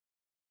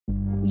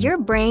Your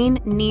brain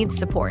needs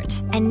support,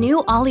 and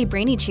new Ollie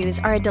Brainy Chews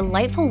are a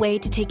delightful way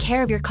to take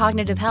care of your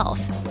cognitive health.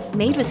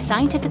 Made with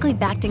scientifically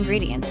backed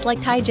ingredients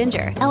like Thai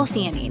ginger,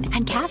 L-theanine,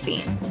 and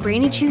caffeine,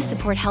 Brainy Chews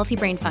support healthy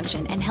brain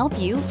function and help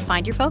you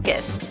find your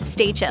focus,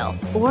 stay chill,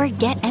 or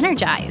get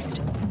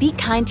energized. Be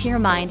kind to your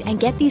mind and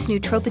get these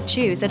nootropic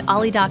chews at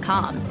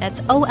ollie.com.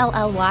 That's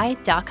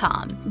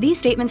OLLY.com. These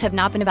statements have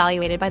not been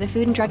evaluated by the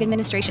Food and Drug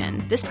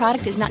Administration. This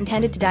product is not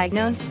intended to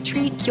diagnose,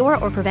 treat, cure,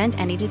 or prevent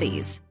any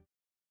disease.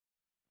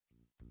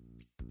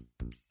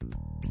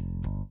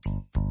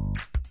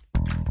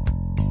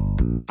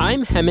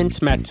 I'm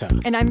Hemant Mehta.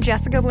 And I'm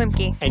Jessica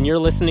Blimke. And you're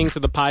listening to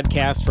the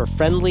podcast for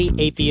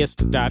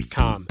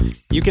FriendlyAtheist.com.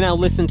 You can now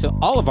listen to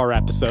all of our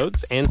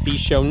episodes and see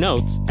show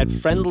notes at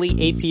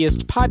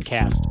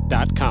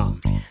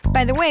FriendlyAtheistPodcast.com.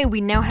 By the way,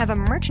 we now have a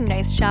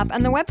merchandise shop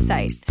on the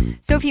website.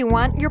 So if you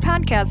want your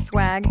podcast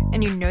swag,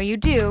 and you know you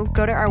do,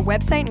 go to our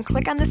website and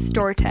click on the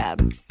store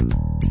tab.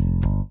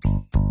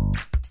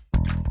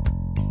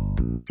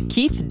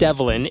 Keith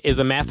Devlin is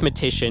a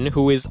mathematician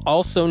who is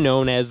also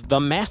known as the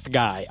Math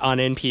Guy on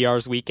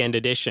NPR's Weekend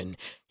Edition.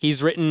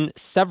 He's written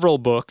several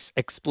books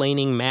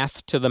explaining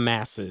math to the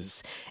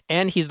masses,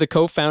 and he's the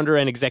co-founder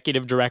and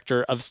executive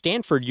director of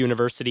Stanford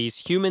University's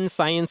Human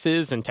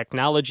Sciences and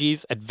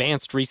Technologies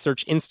Advanced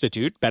Research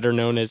Institute, better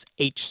known as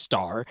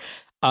H-STAR.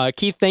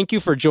 Keith, thank you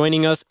for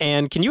joining us.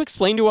 And can you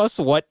explain to us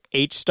what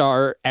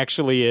H-STAR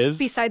actually is?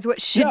 Besides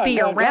what should be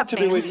your rap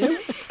name. With you.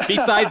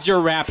 Besides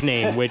your rap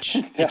name, which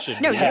it should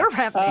be. No, your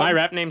rap name. My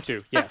rap name,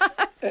 too, yes.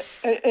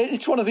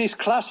 It's one of these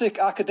classic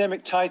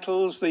academic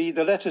titles. The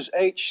letters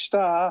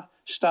H-STAR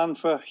stand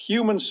for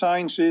Human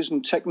Sciences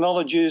and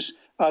Technologies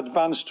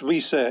Advanced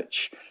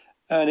Research.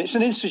 And it's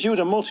an institute,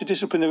 a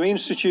multidisciplinary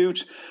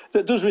institute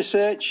that does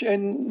research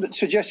and that's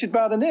suggested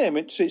by the name.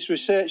 It's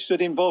research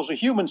that involves the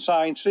human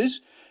sciences,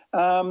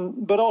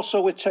 but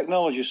also with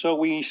technology. So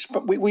we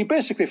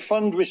basically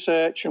fund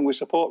research and we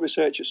support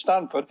research at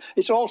Stanford.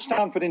 It's all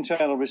Stanford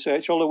internal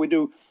research, although we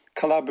do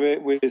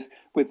collaborate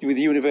with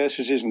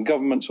universities and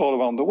governments all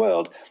around the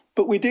world.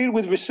 But we deal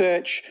with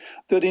research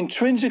that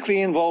intrinsically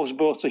involves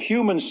both the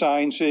human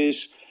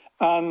sciences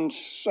and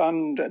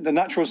the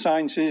natural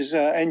sciences,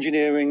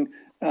 engineering,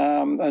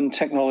 and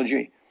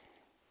technology.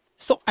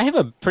 So I have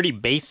a pretty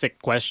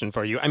basic question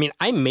for you. I mean,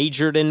 I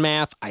majored in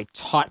math. I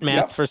taught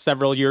math for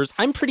several years.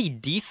 I'm pretty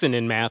decent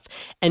in math.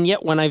 And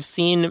yet when I've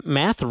seen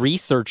math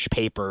research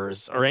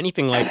papers or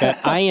anything like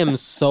that, I am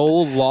so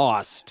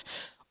lost.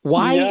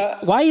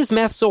 Why is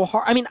math so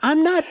hard? I mean,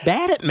 I'm not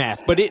bad at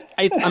math, but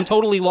I'm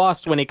totally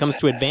lost when it comes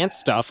to advanced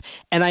stuff.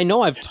 And I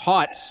know I've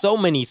taught so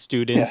many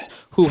students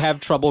who have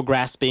trouble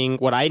grasping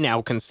what I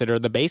now consider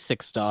the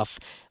basic stuff.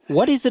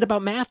 What is it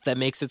about math that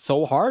makes it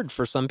so hard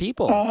for some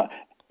people?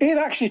 It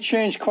actually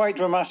changed quite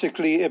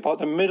dramatically about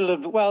the middle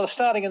of,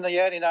 starting in the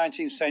early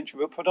 19th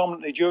century, but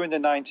predominantly during the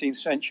 19th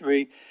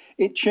century,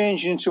 it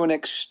changed into an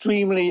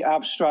extremely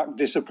abstract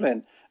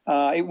discipline.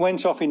 It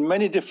went off in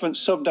many different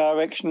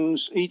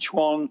sub-directions, each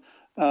one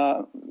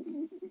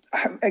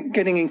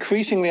getting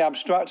increasingly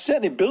abstract,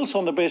 certainly built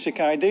on the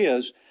basic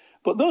ideas.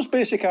 But those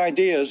basic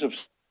ideas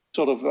of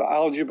sort of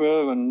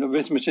algebra and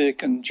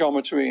arithmetic and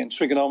geometry and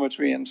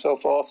trigonometry and so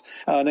forth,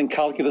 and then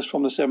calculus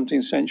from the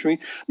 17th century.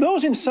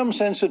 Those, in some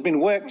sense, had been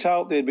worked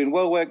out. They'd been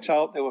well worked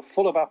out. They were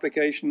full of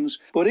applications.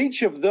 But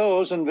each of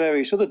those and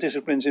various other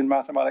disciplines in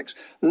mathematics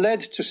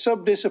led to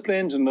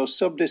sub-disciplines, and those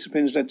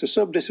sub-disciplines led to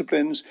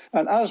sub-disciplines.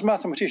 And as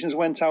mathematicians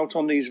went out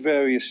on these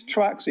various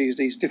tracks,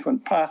 these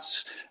different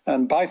paths,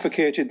 and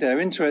bifurcated their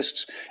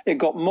interests, it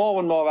got more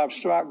and more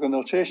abstract. The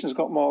notations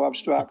got more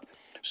abstract.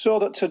 So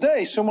that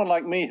today, someone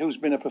like me, who's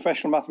been a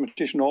professional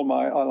mathematician all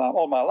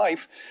my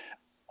life,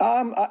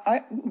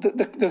 I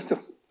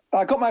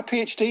got my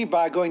PhD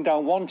by going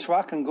down one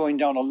track and going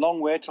down a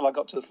long way till I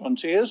got to the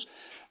frontiers.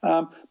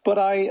 But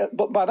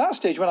by that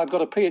stage, when I'd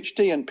got a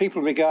PhD and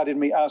people regarded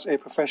me as a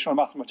professional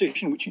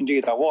mathematician, which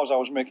indeed I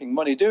was making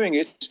money doing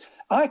it,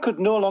 I could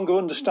no longer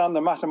understand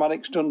the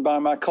mathematics done by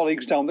my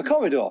colleagues down the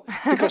corridor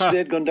because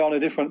they'd gone down a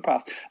different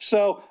path.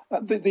 So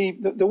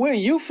the way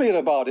you feel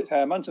about it,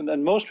 Herman,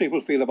 and most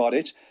people feel about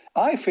it,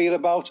 I feel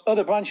about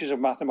other branches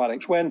of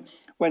mathematics. When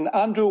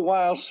Andrew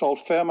Wiles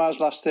solved Fermat's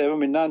last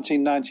theorem in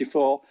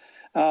 1994,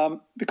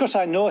 because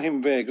I know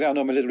him vaguely, I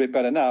know him a little bit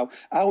better now,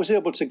 I was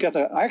able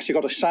to I actually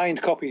got a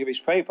signed copy of his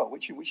paper,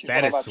 which is one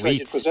of my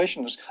treasured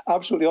possessions.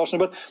 Absolutely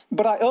awesome.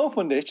 But I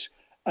opened it,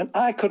 and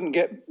I couldn't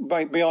get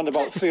beyond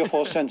about 3 or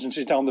 4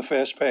 sentences down the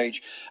first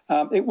page.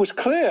 It was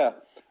clear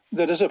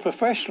that as a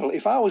professional,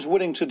 if I was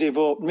willing to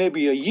devote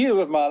maybe a year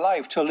of my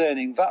life to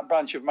learning that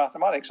branch of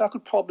mathematics, I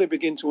could probably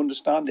begin to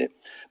understand it.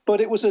 But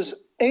it was as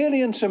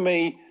alien to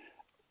me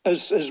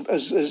as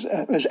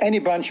any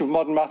branch of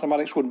modern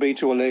mathematics would be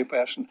to a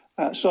layperson.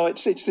 So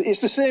it's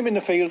the same in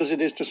the field as it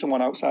is to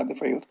someone outside the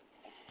field.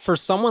 For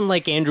someone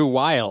like Andrew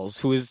Wiles,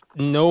 who is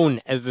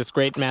known as this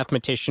great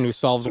mathematician who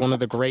solves one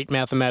of the great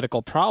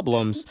mathematical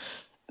problems,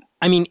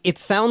 I mean, it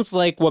sounds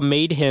like what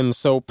made him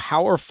so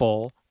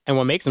powerful and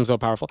what makes him so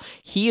powerful,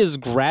 he is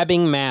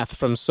grabbing math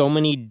from so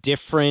many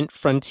different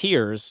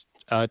frontiers,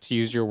 to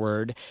use your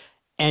word,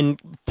 and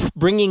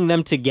bringing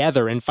them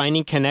together and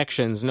finding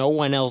connections no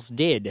one else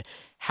did.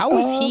 How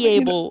is he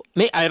able,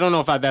 I don't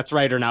know if that's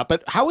right or not,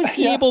 but how is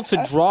he able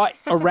to draw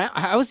around,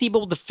 how is he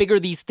able to figure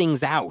these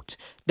things out?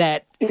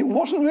 That it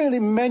wasn't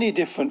really many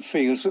different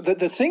fields.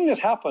 The thing that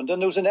happened,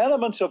 and there was an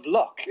element of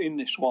luck in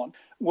this one,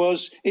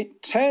 was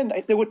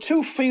there were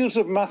two fields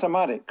of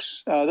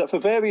mathematics that for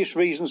various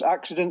reasons,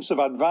 accidents of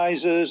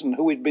advisors and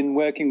who he'd been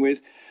working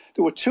with,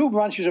 there were two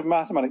branches of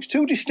mathematics,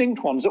 two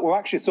distinct ones that were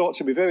actually thought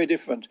to be very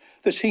different,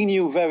 that he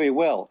knew very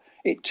well.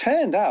 It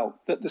turned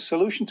out that the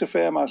solution to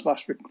Fermat's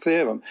last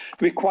theorem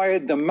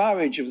required the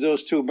marriage of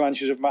those two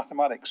branches of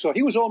mathematics. So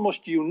he was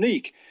almost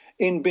unique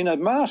in being a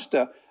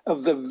master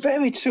of the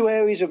very two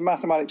areas of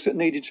mathematics that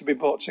needed to be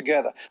brought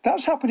together.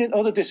 That's happened in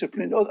other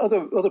disciplines,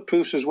 other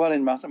proofs as well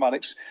in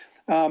mathematics.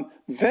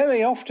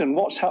 Very often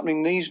what's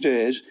happening these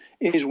days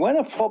is when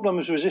a problem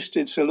has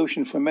resisted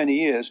solution for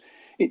many years,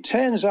 it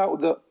turns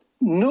out that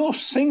no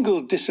single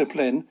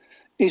discipline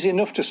is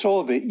enough to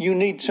solve it. You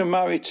need to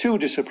marry two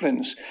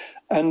disciplines.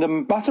 And the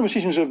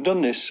mathematicians who have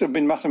done this have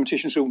been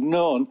mathematicians who've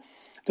known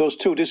those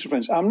two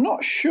disciplines. I'm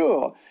not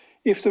sure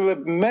if there are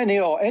many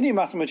or any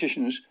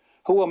mathematicians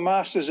who are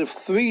masters of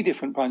three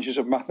different branches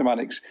of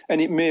mathematics. And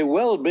it may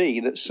well be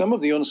that some of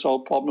the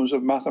unsolved problems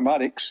of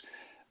mathematics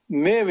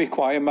may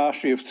require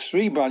mastery of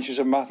three branches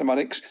of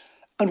mathematics,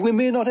 and we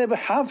may not ever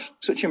have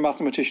such a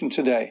mathematician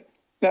today.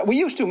 Now, we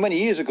used to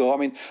many years ago. I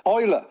mean,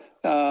 Euler,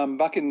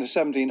 back in the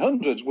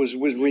 1700s,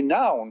 was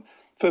renowned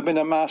for being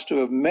a master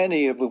of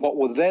many of what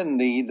were then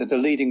the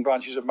leading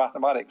branches of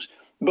mathematics.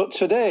 But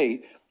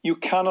today, you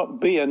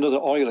cannot be another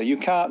Euler. You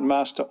can't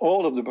master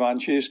all of the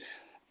branches.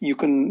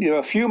 There are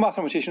a few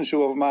mathematicians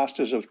who are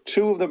masters of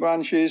two of the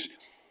branches.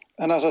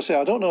 And as I say,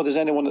 I don't know if there's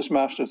anyone that's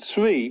mastered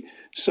three.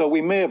 So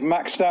we may have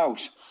maxed out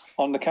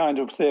on the kind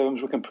of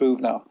theorems we can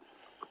prove now.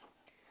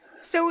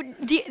 So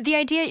the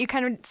idea you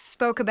kind of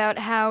spoke about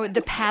how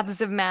the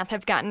paths of math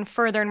have gotten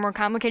further and more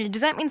complicated.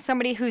 Does that mean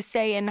somebody who's,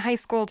 say, in high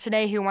school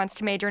today who wants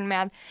to major in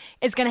math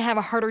is going to have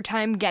a harder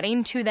time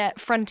getting to that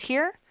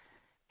frontier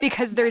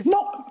because there's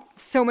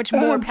so much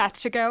more path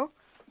to go?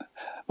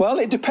 Well,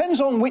 it depends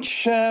on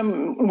which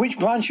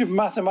branch of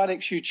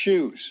mathematics you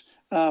choose.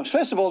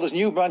 First of all, there's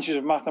new branches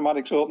of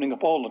mathematics opening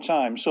up all the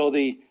time. So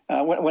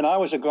when I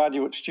was a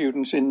graduate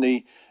student in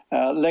the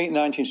late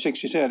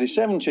 1960s, early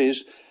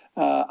 70s,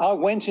 I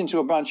went into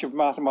a branch of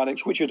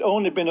mathematics which had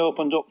only been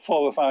opened up 4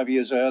 or 5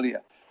 years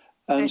earlier.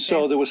 And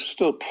so there was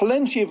still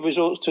plenty of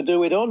results to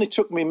do. It only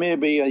took me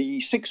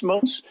maybe 6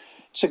 months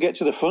to get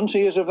to the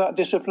frontiers of that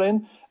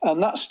discipline.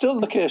 And that's still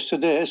the case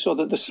today, so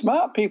that the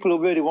smart people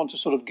who really want to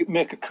sort of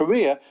make a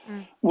career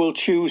will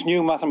choose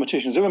new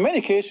mathematicians. There are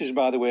many cases,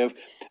 by the way,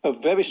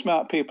 of very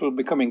smart people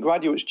becoming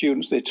graduate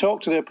students. They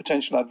talk to their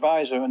potential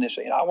advisor and they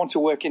say, I want to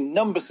work in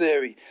number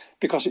theory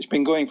because it's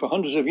been going for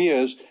hundreds of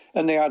years.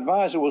 And the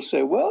advisor will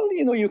say, well,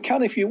 you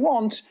can if you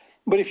want,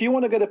 but if you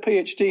want to get a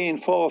PhD in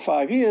 4 or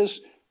 5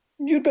 years,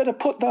 you'd better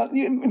put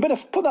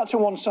that to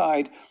one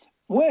side,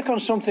 work on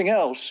something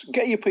else,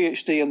 get your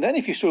PhD, and then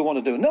if you still want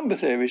to do number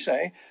theory,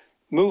 say,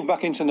 move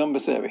back into number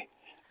theory.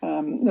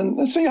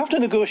 And so you have to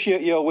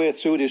negotiate your way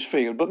through this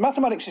field. But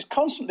mathematics is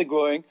constantly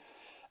growing.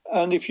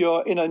 And if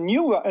you're in a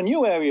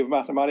new area of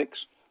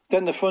mathematics,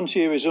 then the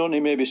frontier is only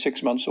maybe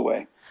 6 months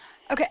away.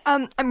 Okay,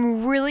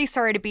 I'm really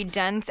sorry to be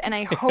dense, and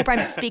I hope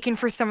I'm speaking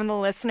for some of the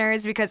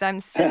listeners because I'm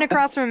sitting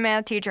across from a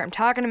math teacher. I'm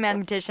talking to a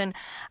mathematician.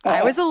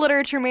 I was a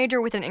literature major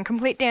with an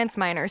incomplete dance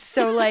minor,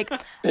 so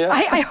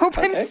I hope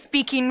I'm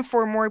speaking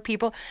for more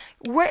people.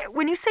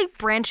 When you say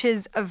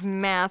branches of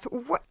math,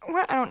 what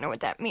I don't know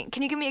what that means.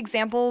 Can you give me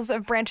examples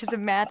of branches of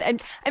math?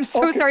 And I'm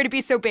so sorry to be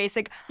so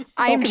basic.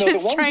 I'm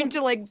just trying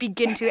to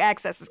begin to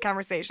access this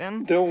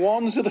conversation. The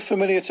ones that are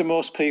familiar to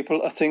most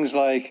people are things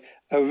like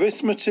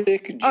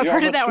arithmetic,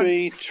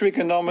 geometry,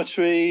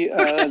 trigonometry,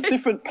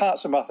 different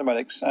parts of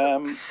mathematics.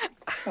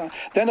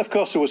 Then, of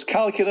course, there was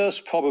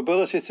calculus,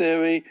 probability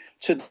theory.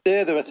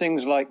 Today, there are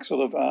things like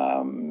sort of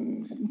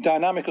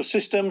dynamical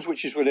systems,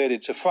 which is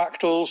related to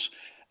fractals.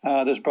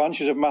 There's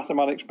branches of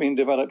mathematics being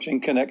developed in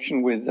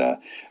connection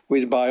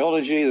with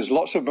biology. There's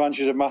lots of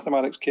branches of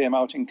mathematics came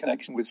out in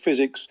connection with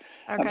physics.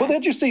 Okay. But they're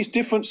just these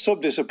different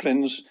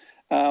subdisciplines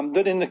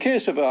that, in the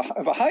case of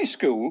a high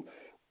school,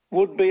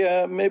 would be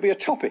maybe a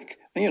topic.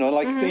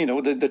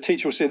 The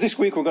teacher will say, this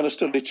week we're going to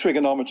study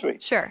trigonometry.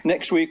 Sure.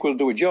 Next week we'll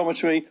do a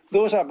geometry.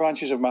 Those are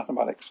branches of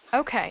mathematics.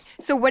 Okay.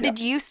 So what did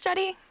you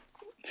study?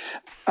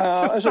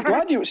 As a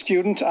graduate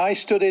student, I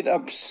studied,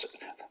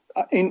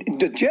 in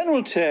the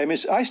general term,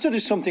 I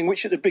studied something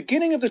which at the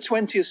beginning of the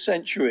 20th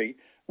century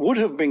would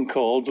have been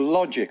called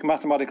logic,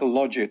 mathematical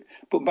logic.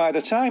 But by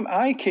the time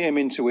I came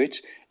into it,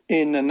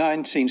 in the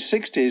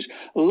 1960s,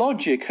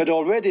 logic had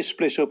already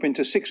split up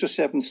into 6 or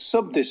 7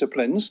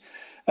 subdisciplines,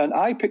 and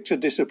I picked a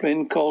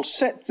discipline called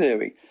set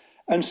theory.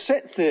 And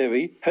set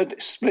theory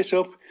had split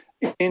up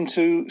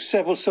into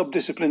several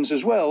subdisciplines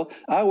as well.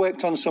 I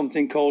worked on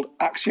something called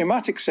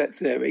axiomatic set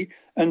theory,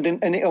 and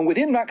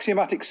within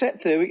axiomatic set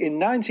theory in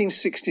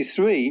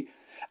 1963,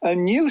 a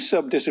new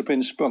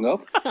subdiscipline sprung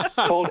up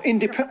called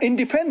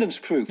independence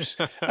proofs.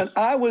 And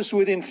I was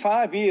within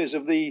 5 years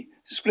of the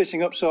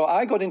splitting up, so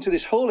I got into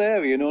this whole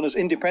area known as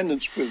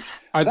independence proofs.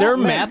 Are there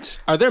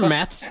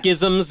math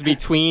schisms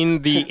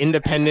between the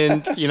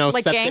independent,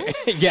 like gangs?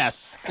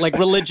 Yes, like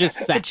religious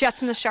sects. The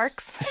Jets and the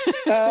Sharks?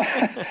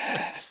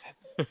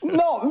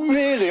 Not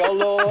really,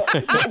 although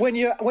when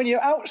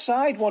you're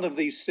outside one of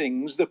these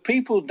things, the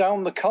people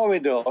down the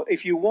corridor,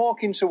 if you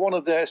walk into one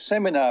of their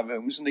seminar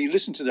rooms and you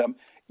listen to them,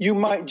 you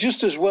might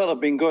just as well have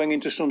been going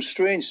into some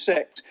strange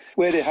sect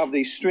where they have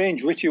these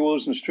strange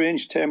rituals and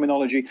strange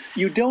terminology.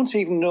 You don't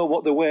even know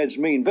what the words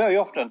mean. Very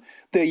often,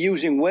 they're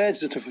using words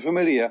that are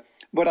familiar,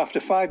 but after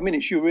 5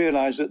 minutes, you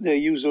realize that they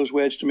use those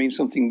words to mean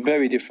something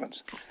very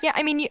different. Yeah,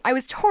 I mean, I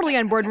was totally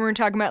on board when we were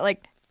talking about,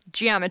 like,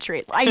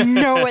 geometry. I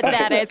know what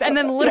that is. And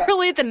then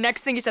literally the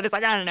next thing you said is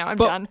like, I don't know, I'm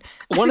done.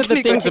 One of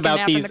the things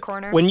about these,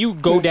 when you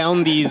go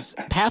down these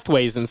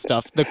pathways and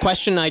stuff, the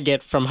question I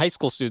get from high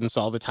school students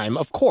all the time,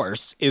 of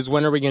course, is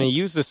when are we going to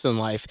use this in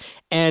life?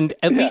 And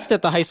at least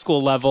at the high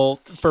school level,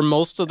 for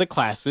most of the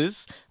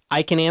classes,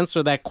 I can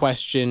answer that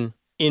question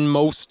in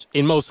most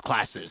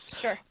classes.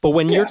 Sure. But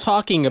when you're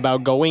talking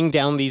about going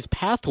down these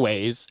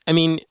pathways, I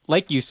mean,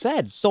 like you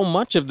said, so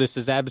much of this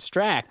is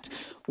abstract.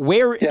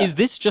 Where is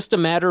this just a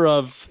matter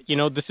of,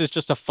 this is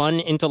just a fun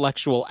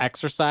intellectual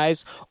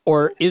exercise,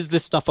 or is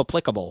this stuff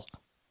applicable?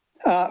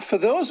 For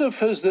those of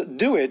us that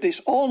do it, it's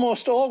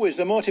almost always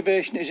the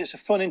motivation is it's a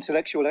fun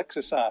intellectual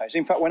exercise.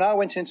 In fact, when I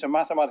went into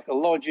mathematical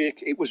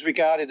logic, it was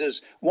regarded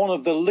as one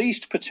of the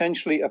least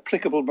potentially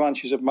applicable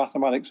branches of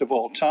mathematics of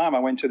all time. I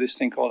went to this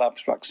thing called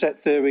abstract set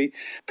theory,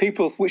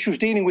 which was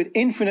dealing with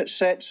infinite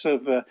sets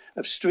of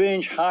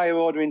strange higher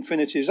order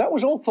infinities. That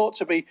was all thought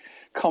to be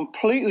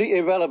completely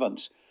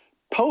irrelevant.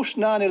 Post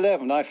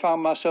 9/11, I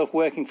found myself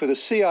working for the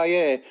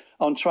CIA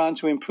on trying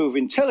to improve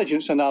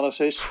intelligence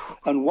analysis.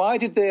 And why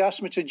did they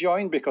ask me to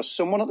join? Because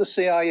someone at the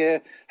CIA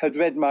had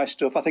read my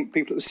stuff. I think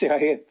people at the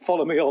CIA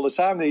follow me all the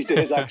time these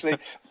days, actually,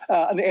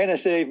 and the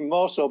NSA even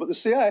more so. But the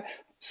CIA,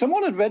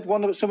 someone had read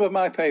some of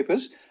my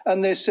papers,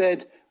 and they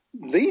said,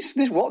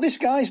 what this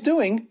guy's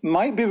doing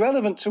might be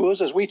relevant to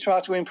us as we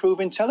try to improve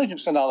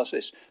intelligence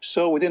analysis.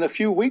 So within a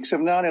few weeks of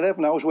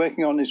 9/11, I was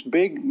working on this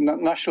big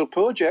national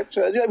project.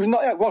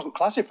 It wasn't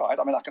classified.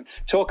 I mean, I can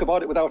talk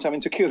about it without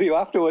having to kill you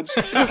afterwards.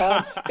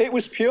 It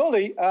was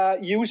purely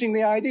using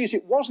the ideas.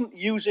 It wasn't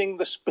using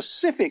the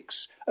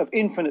specifics of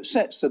infinite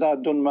sets that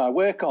I'd done my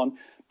work on,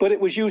 but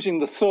it was using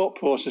the thought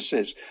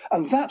processes.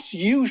 And that's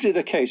usually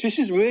the case. This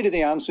is really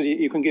the answer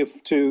you can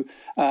give to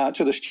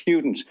the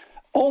students.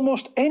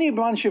 Almost any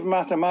branch of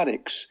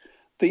mathematics,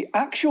 the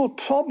actual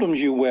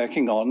problems you're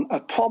working on are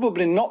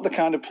probably not the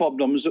kind of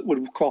problems that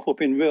would crop up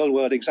in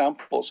real-world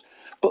examples.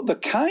 But the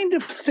kind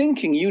of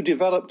thinking you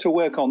develop to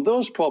work on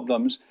those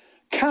problems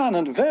can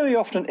and very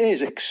often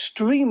is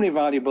extremely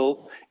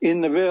valuable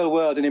in the real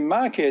world. And in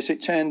my case,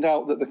 it turned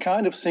out that the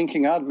kind of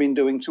thinking I'd been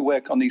doing to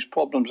work on these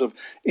problems of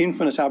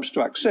infinite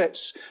abstract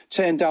sets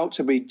turned out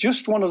to be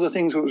just one of the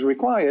things that was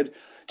required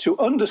to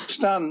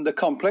understand the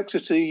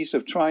complexities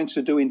of trying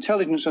to do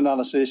intelligence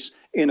analysis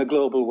in a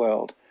global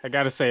world. I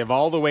got to say, of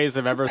all the ways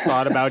I've ever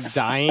thought about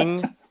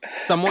dying,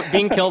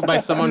 being killed by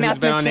someone who's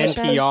been on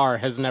NPR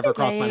has never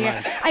crossed my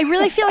mind. I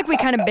really feel like we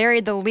kind of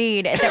buried the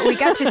lead, that we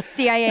got to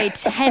CIA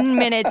 10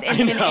 minutes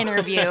into an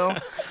interview.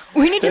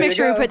 We need to make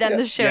sure we put that in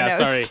the show notes.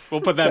 Yeah, sorry.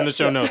 We'll put that in the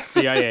show notes,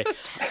 CIA.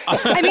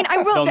 I mean, I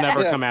will. They'll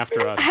never come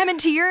after us.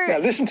 Hammond, to your... Yeah,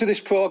 listen to this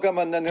program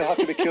and then you'll have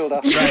to be killed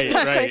after.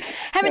 Right.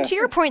 Hammond, to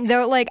your point,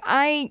 though, like,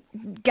 I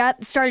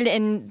got started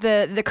in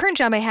the current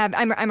job I have.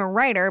 I'm a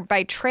writer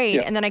by trade,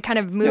 and then I kind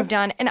of moved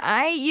on, and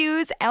I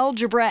use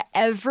algebra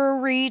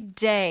every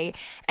day.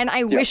 And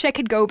I wish I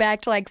could go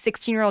back to, like,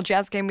 16-year-old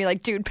Jessica and be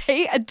like, dude,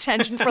 pay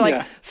attention for,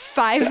 like,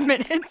 5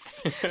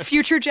 minutes.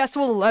 Future Jess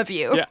will love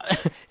you. Yeah.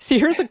 See,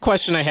 here's a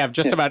question I have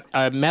just about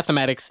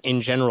mathematics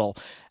in general.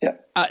 Yeah.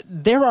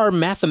 There are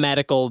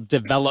mathematical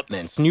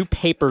developments, new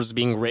papers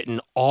being written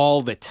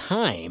all the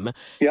time.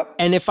 Yep.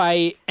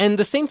 And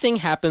the same thing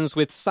happens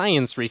with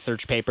science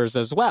research papers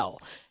as well.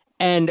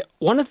 And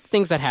one of the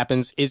things that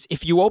happens is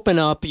if you open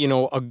up,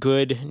 a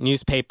good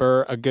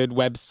newspaper, a good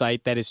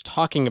website that is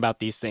talking about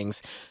these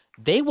things,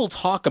 they will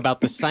talk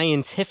about the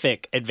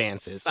scientific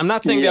advances. I'm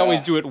not saying they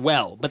always do it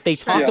well, but they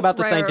talk about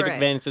the scientific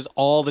advances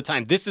all the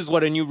time. This is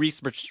what a new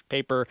research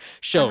paper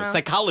shows.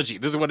 Psychology,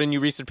 this is what a new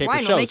research paper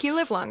shows. Wine will make you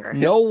live longer.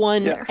 No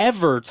one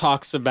ever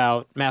talks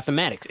about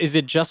mathematics. Is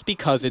it just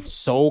because it's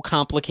so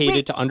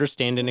complicated to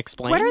understand and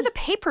explain? What are the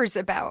papers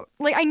about?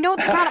 Like, I know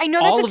that's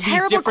a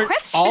terrible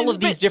question. All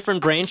of these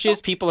different branches,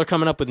 people are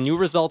coming up with new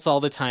results all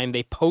the time.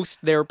 They post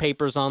their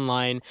papers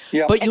online,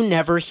 but you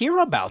never hear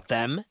about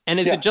them. And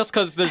is it just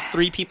because there's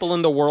 3 people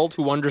in the world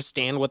who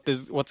understand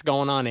what's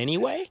going on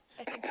anyway?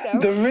 I think so.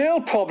 The real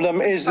problem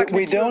is that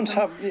we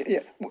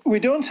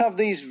don't have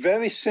these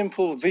very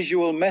simple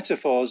visual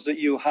metaphors that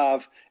you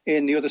have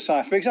in the other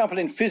side. For example,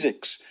 in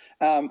physics,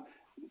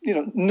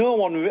 no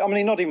one, I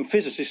mean, not even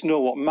physicists know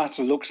what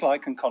matter looks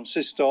like and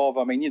consists of.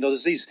 I mean,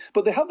 there's these,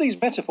 but they have these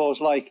metaphors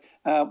like,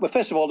 well,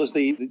 first of all, there's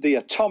the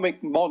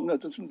atomic model,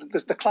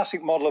 the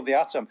classic model of the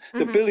atom,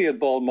 the billiard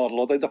ball model,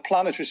 or the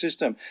planetary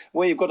system,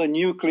 where you've got a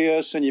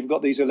nucleus and you've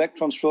got these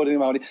electrons floating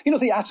around it.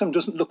 The atom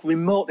doesn't look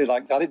remotely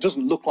like that. It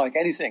doesn't look like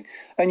anything.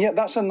 And yet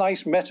that's a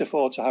nice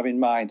metaphor to have in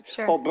mind.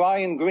 Sure. Or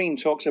Brian Greene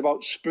talks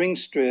about string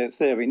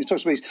theory, and he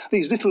talks about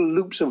these little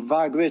loops of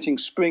vibrating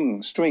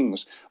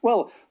strings.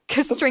 Well,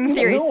 because string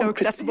theory is so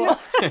accessible.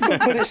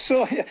 But it's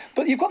so. Yeah.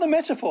 But you've got the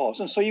metaphors,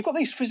 and so you've got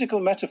these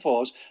physical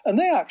metaphors, and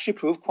they actually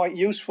prove quite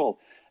useful.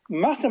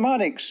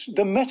 Mathematics,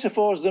 the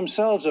metaphors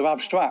themselves are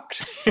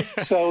abstract,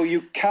 so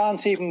you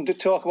can't even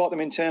talk about them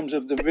in terms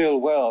of the real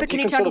world. But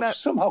can you can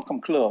somehow come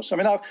close. I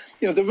mean,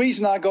 the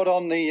reason I got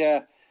on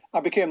I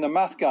became the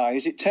math guy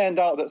is it turned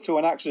out that through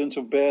an accident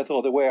of birth,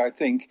 or the way I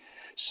think,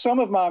 some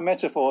of my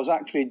metaphors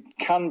actually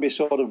can be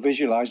sort of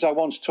visualized. I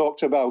once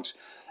talked about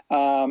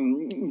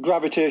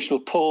gravitational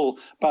pull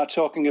by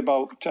talking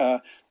about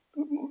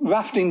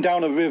rafting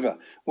down a river,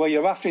 where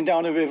you're rafting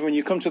down a river and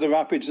you come to the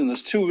rapids and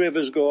there's two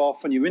rivers go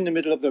off and you're in the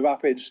middle of the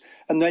rapids,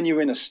 and then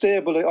you're in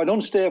an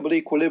unstable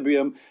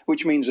equilibrium,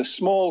 which means a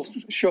small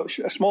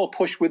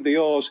push with the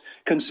oars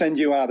can send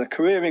you either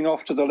careering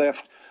off to the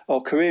left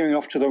or careering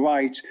off to the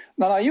right.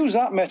 Now, I use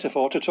that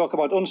metaphor to talk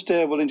about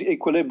unstable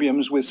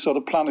equilibriums with sort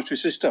of planetary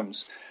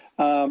systems.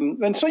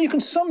 And so you can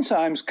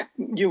sometimes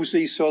use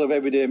these sort of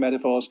everyday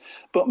metaphors,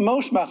 but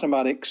most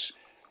mathematics,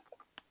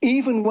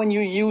 even when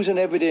you use an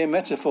everyday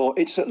metaphor,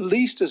 it's at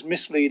least as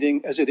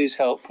misleading as it is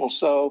helpful.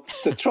 So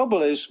the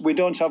trouble is we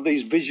don't have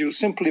these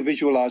simply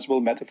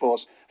visualizable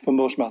metaphors for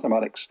most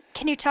mathematics.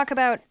 Can you talk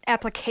about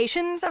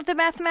applications of the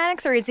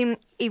mathematics, or is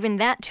even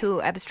that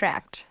too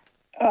abstract?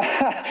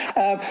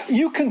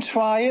 You can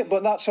try it,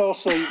 but that's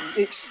also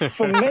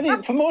for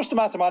most of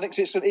mathematics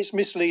it's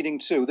misleading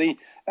too.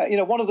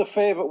 One of the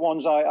favourite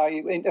ones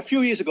a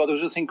few years ago there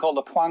was a thing called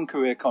the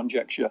Poincare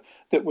conjecture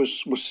that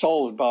was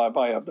solved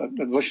by a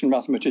Russian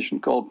mathematician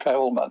called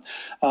Perelman,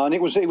 and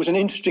it was an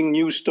interesting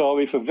news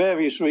story for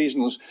various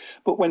reasons.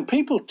 But when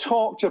people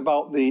talked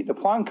about the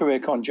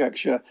Poincare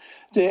conjecture,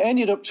 they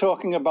ended up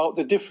talking about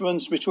the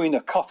difference between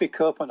a coffee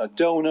cup and a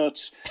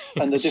donut,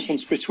 and the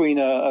difference between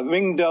a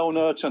ring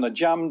donut and a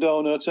jam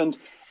donut.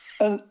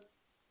 And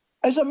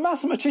as a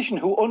mathematician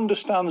who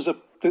understands the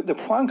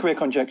Poincare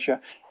conjecture,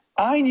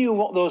 I knew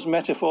what those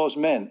metaphors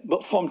meant.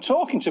 But from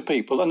talking to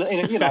people, and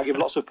I give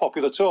lots of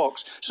popular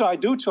talks, so I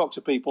do talk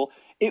to people,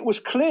 it was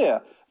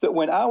clear that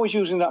when I was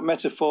using that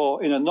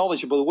metaphor in a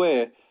knowledgeable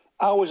way,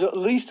 I was at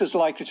least as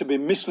likely to be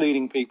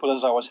misleading people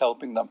as I was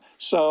helping them.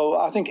 So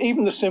I think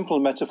even the simple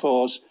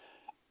metaphors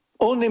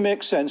only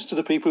make sense to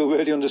the people who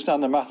really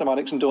understand the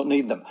mathematics and don't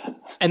need them.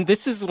 And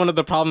this is one of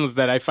the problems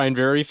that I find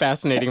very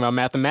fascinating about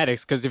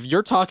mathematics, because if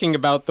you're talking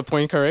about the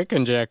Poincare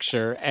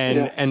conjecture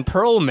and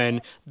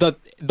Perelman,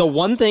 the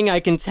one thing I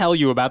can tell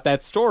you about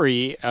that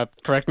story,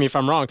 correct me if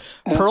I'm wrong,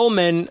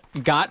 Perelman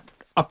got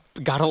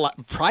a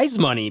lot prize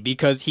money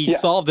because he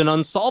solved an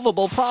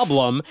unsolvable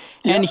problem,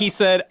 and he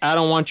said, "I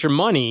don't want your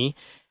money."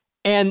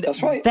 And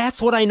that's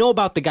what I know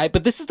about the guy.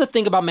 But this is the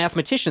thing about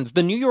mathematicians.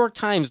 The New York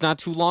Times, not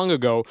too long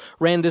ago,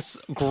 ran this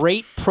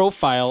great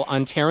profile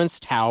on Terence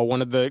Tao,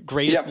 one of the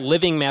greatest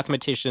living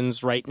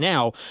mathematicians right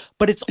now.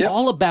 But it's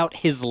all about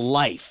his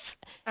life.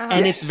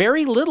 And it's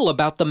very little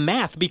about the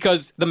math,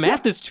 because the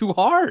math is too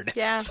hard.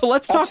 Yeah. So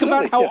let's talk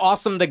about how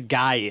awesome the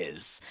guy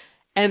is.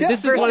 And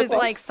this is versus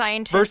like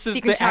scientists, versus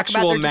you can the talk actual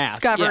about their math.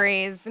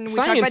 discoveries, and we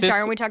talk about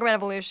Darwin, we talk about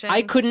evolution.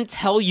 I couldn't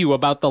tell you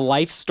about the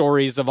life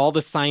stories of all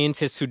the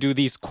scientists who do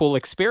these cool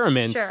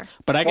experiments,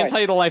 but I can tell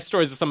you the life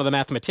stories of some of the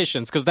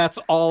mathematicians, because that's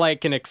all I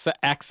can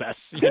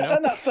access. You know?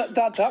 And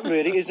that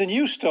really is a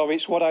news story.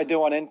 It's what I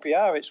do on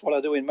NPR. It's what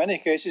I do in many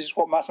cases. It's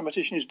what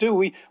mathematicians do.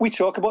 We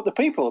talk about the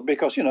people,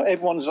 because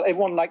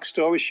everyone likes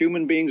stories.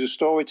 Human beings are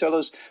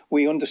storytellers.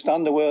 We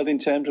understand the world in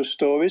terms of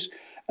stories,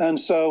 and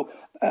so.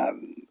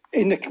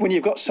 When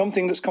you've got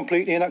something that's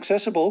completely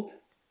inaccessible,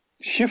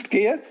 shift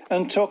gear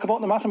and talk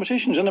about the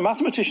mathematicians. And the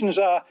mathematicians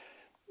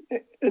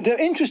they're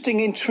interesting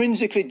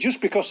intrinsically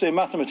just because they're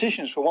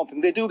mathematicians, for one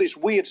thing. They do this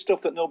weird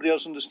stuff that nobody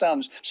else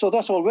understands. So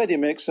that already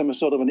makes them a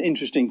sort of an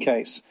interesting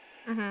case.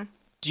 Mm-hmm.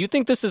 Do you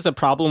think this is a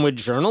problem with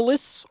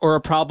journalists,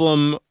 or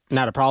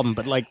not a problem,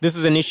 but like this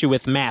is an issue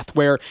with math,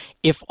 where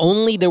if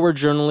only there were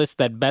journalists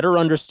that better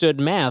understood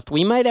math,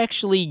 we might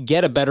actually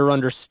get a better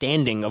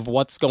understanding of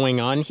what's going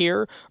on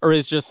here? Or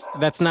is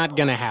that's not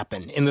going to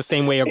happen in the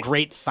same way a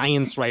great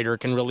science writer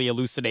can really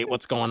elucidate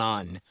what's going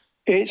on?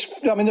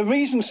 The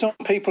reason some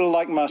people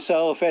like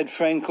myself, Ed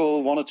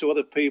Frenkel, one or two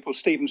other people,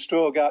 Stephen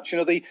Strogatz,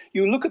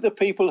 you look at the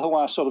people who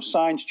are sort of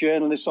science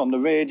journalists on the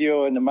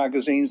radio and the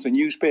magazines, the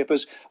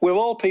newspapers, we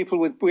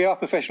are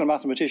professional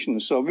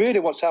mathematicians. So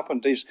really what's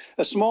happened is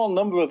a small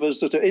number of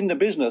us that are in the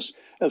business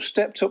have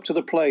stepped up to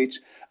the plate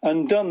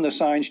and done the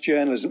science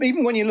journalism.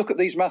 Even when you look at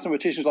these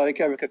mathematicians like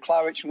Erica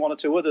Claridge and one or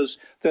two others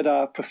that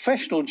are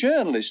professional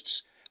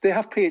journalists, they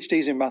have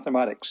PhDs in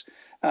mathematics.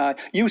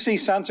 UC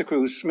Santa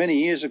Cruz many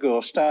years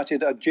ago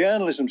started a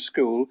journalism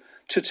school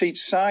to teach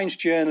science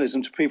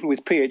journalism to people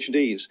with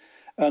PhDs.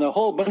 And a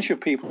whole bunch of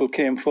people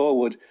came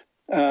forward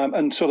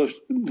and sort of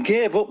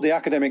gave up the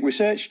academic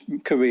research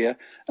career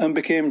and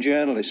became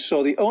journalists.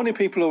 So the only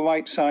people who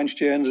write science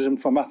journalism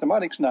for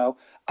mathematics now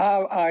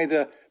are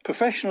either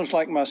professionals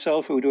like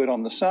myself who do it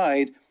on the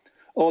side,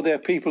 or they're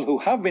people who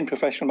have been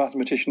professional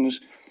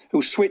mathematicians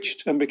who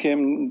switched and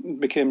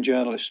became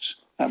journalists.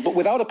 But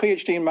without a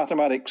PhD in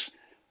mathematics,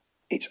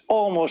 it's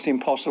almost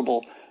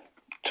impossible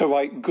to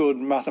write good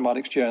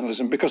mathematics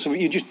journalism because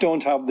you just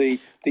don't have the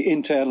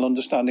internal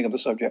understanding of the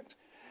subject.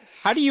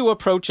 How do you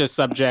approach a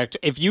subject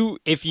if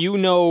you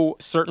know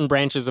certain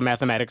branches of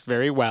mathematics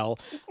very well?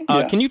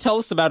 Can you tell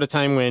us about a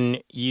time when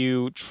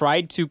you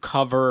tried to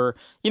cover,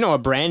 a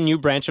brand new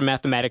branch of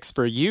mathematics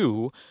for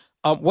you?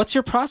 What's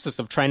your process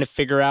of trying to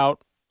figure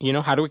out,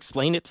 how to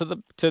explain it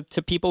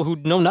to people who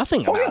know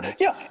nothing about it?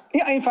 Yeah.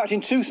 In fact,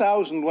 in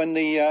 2000, when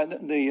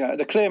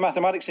the Clear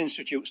Mathematics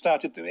Institute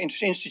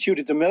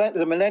instituted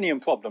the Millennium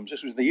Problems,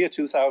 this was the year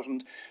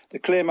 2000, the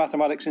Clear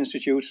Mathematics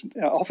Institute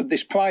offered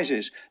these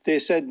prizes. They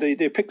said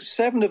they picked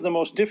 7 of the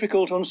most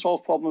difficult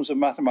unsolved problems of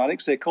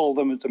mathematics. They called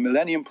them the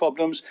Millennium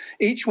Problems.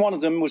 Each one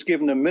of them was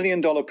given $1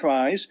 million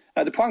prize.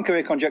 The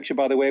Poincare conjecture,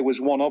 by the way, was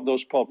one of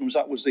those problems.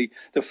 That was the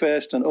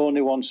first and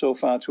only one so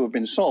far to have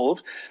been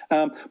solved.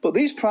 But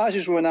these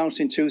prizes were announced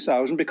in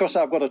 2000 because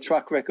I've got a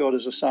track record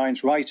as a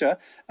science writer.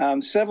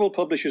 Several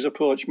publishers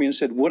approached me and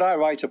said, would I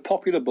write a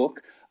popular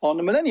book on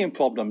the Millennium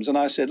Problems? And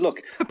I said,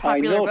 look, I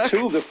know book.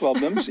 2 of the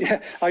problems.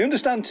 I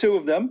understand 2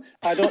 of them.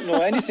 I don't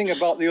know anything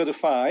about the other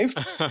 5.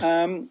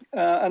 And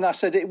I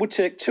said, it would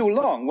take too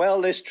long. Well,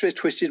 they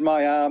twisted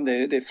my arm.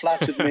 They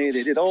flattered me.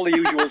 They did all the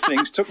usual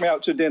things, took me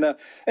out to dinner.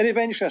 And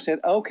eventually I said,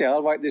 OK,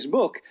 I'll write this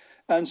book.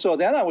 And so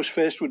then I was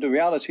faced with the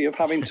reality of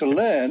having to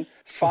learn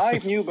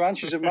 5 new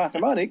branches of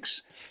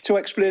mathematics to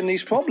explain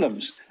these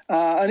problems.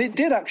 And it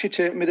did actually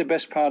take me the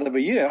best part of a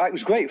year. It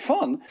was great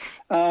fun.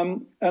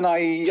 And I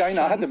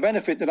had the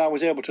benefit that I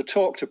was able to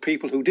talk to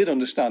people who did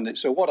understand it.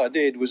 So what I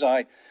did was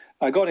I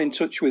got in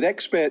touch with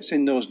experts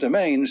in those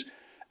domains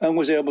and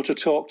was able to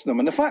talk to them.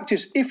 And the fact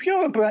is, if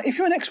you're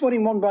an expert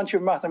in one branch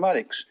of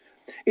mathematics,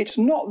 it's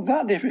not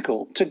that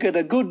difficult to get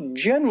a good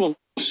general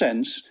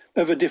sense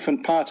of a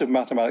different part of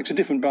mathematics, a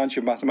different branch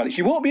of mathematics.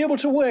 You won't be able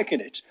to work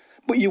in it,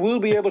 but you will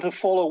be able to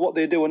follow what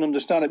they do and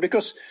understand it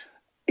because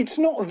it's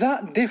not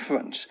that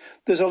different.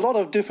 There's a lot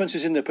of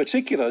differences in the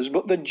particulars,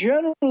 but the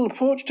general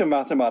approach to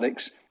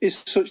mathematics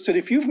is such that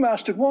if you've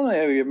mastered one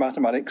area of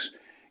mathematics,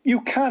 you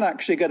can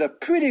actually get a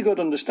pretty good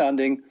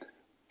understanding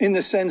in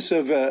the sense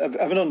of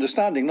an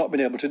understanding, not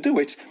being able to do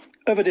it,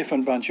 of a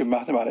different branch of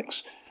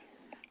mathematics.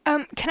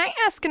 Can I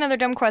ask another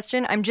dumb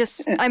question?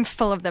 I'm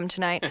full of them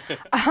tonight.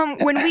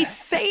 When we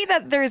say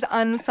that there's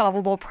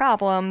unsolvable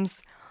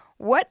problems,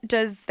 what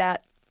does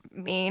that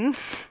mean?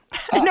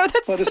 I know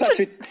that's such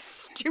a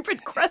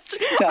stupid question.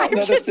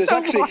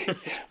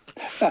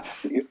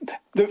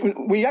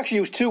 We actually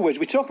use 2 words.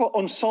 We talk about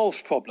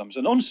unsolved problems.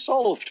 An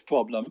unsolved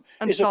problem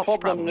is a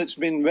problem that's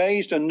been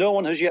raised and no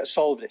one has yet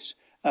solved it.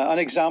 An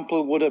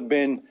example would have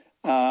been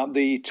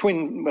the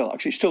twin, well,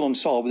 actually still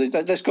unsolved.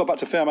 Let's go back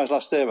to Fermat's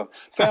last theorem.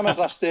 Fermat's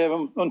last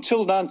theorem, until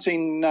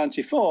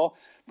 1994,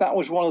 that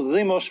was one of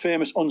the most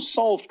famous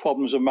unsolved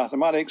problems of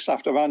mathematics.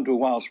 After Andrew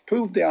Wiles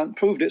proved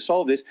it,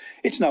 solved it,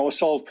 it's now a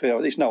solved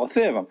theorem. It's now a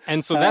theorem.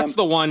 And so that's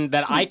the one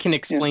that I can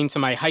explain to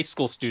my high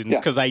school students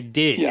because I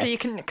did. So you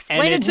can explain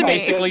it to me. And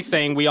it's basically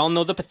saying we all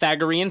know the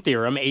Pythagorean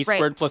theorem, a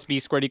squared plus b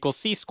squared equals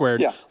c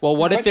squared. Yeah. Well,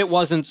 what if it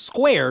wasn't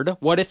squared?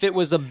 What if it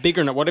was a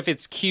bigger number? What if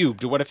it's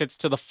cubed? What if it's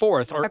to the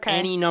 4th or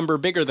any number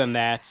bigger than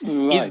that?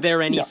 Right. Is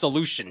there any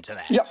solution to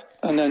that? Yeah.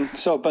 And then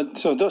so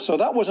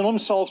that was an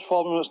unsolved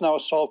problem. It's now a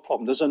solved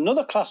problem. There's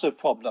another class of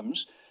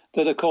problems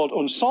that are called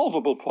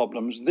unsolvable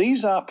problems.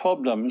 These are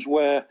problems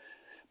where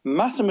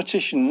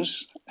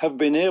mathematicians have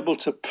been able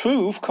to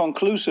prove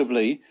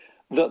conclusively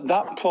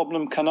that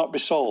problem cannot be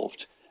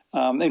solved.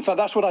 In fact,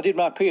 that's what I did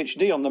my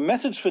PhD on. The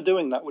methods for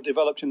doing that were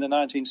developed in the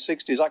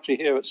 1960s, actually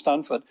here at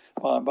Stanford,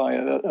 by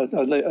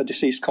a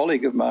deceased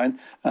colleague of mine,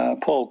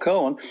 Paul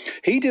Cohen.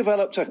 He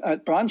developed a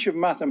branch of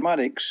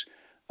mathematics,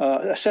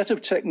 a set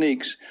of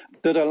techniques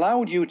that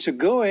allowed you to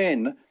go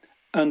in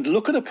and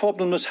look at a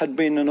problem that had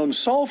been an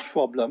unsolved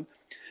problem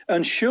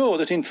and show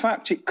that, in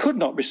fact, it could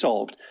not be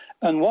solved.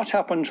 And what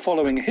happened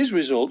following his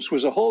results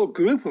was a whole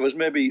group of us,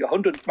 maybe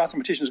 100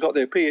 mathematicians got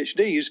their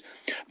PhDs,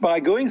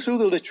 by going through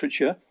the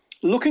literature,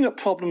 looking at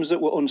problems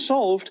that were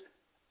unsolved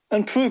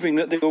and proving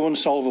that they were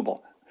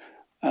unsolvable.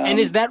 And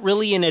is that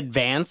really an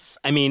advance?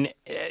 I mean,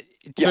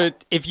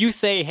 if you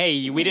say,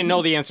 hey, we didn't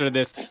know the answer to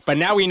this, but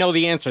now we know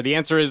the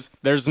answer is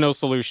there's no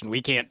solution.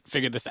 We can't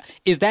figure this out.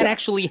 Is that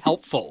actually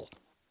helpful?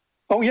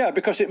 Oh, yeah,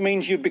 because it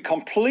means you'd be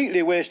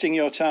completely wasting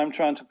your time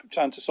trying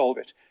to solve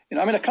it.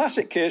 A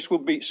classic case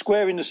would be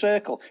squaring the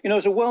circle.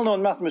 As a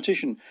well-known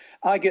mathematician,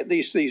 I get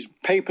these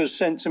papers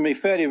sent to me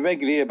fairly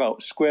regularly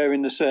about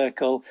squaring the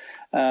circle.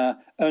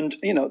 And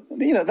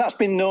that's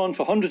been known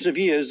for hundreds of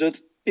years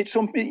that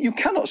you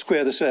cannot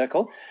square the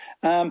circle.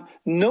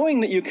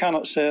 Knowing that you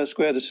cannot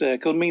square the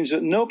circle means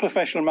that no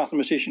professional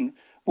mathematician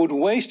would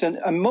waste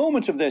a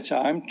moment of their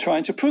time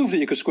trying to prove that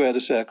you could square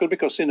the circle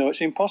because they know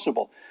it's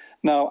impossible.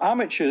 Now,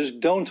 amateurs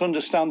don't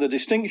understand the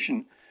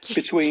distinction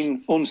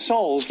between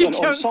unsolved and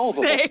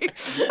unsolvable.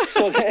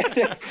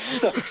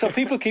 So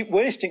people keep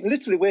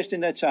literally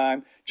wasting their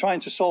time trying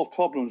to solve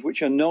problems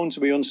which are known to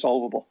be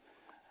unsolvable.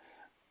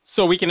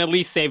 So we can at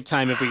least save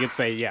time if we could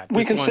say,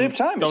 we can save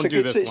time.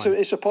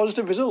 It's a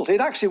positive result.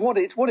 It actually, what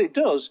it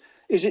does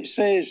is it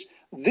says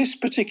this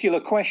particular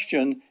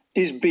question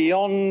is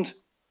beyond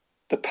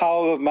the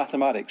power of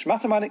mathematics.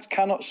 Mathematics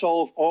cannot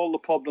solve all the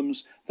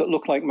problems that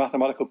look like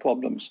mathematical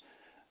problems.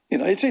 You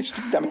know,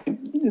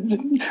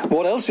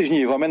 what else is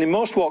new? I mean, in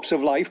most walks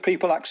of life,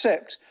 people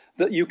accept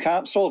that you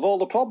can't solve all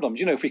the problems.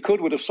 You know, if we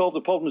could, we'd have solved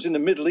the problems in the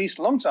Middle East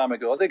a long time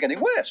ago. They're getting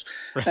worse.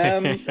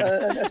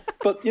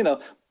 But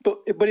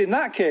in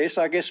that case,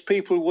 I guess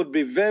people would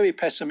be very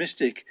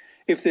pessimistic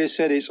if they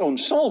said it's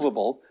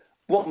unsolvable.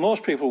 What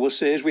most people will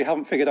say is we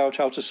haven't figured out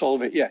how to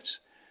solve it yet.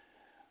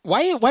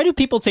 Why do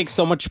people take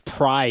so much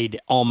pride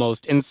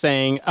almost in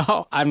saying,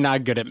 oh, I'm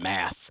not good at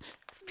math?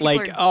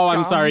 Like, oh,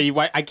 I'm sorry,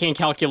 I can't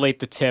calculate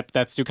the tip.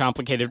 That's too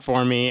complicated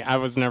for me. I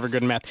was never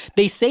good at math.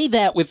 They say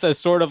that with a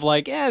sort of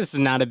like, this is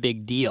not a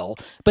big deal.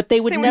 But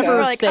they would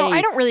never say, oh,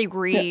 I don't really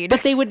read.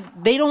 But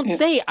they don't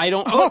say, I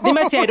don't, they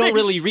might say, I don't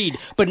really read.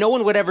 But no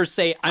one would ever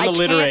say, I'm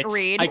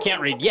illiterate. I can't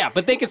read. Yeah,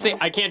 but they could say,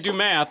 I can't do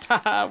math.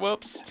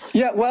 Whoops.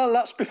 Yeah, well,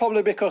 that's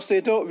probably because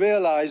they don't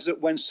realize that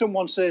when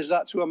someone says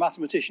that to a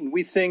mathematician,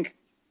 we think,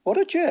 what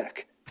a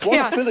jerk.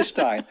 What a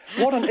Philistine.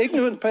 What an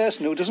ignorant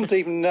person who doesn't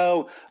even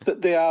know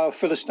that they are a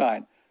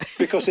Philistine.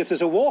 Because if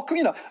there's a walk,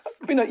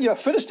 you're a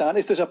Philistine,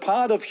 if there's a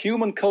part of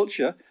human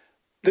culture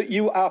that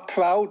you are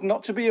proud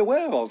not to be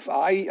aware of,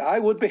 I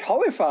would be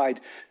horrified.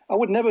 I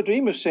would never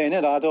dream of saying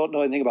it. I don't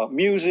know anything about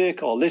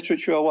music or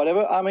literature or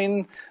whatever. I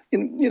mean,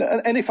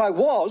 and if I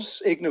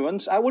was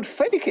ignorant, I would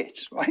fake it,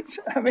 right?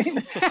 I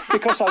mean,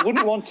 because I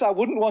wouldn't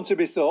want to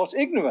be thought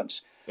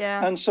ignorant.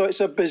 Yeah. And so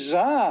it's a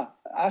bizarre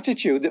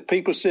attitude that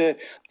people say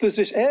there's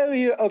this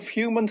area of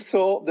human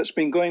thought that's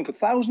been going for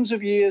thousands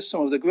of years.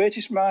 Some of the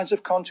greatest minds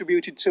have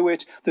contributed to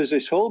it. There's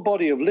this whole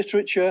body of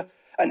literature,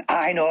 and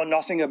I know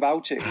nothing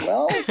about it.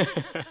 Well,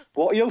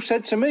 what you've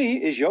said to me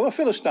is you're a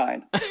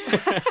Philistine.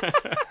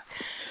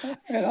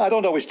 I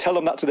don't always tell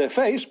them that to their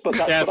face, but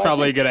that's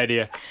probably a good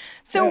idea.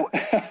 So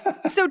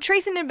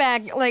tracing it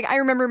back, like I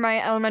remember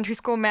my elementary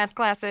school math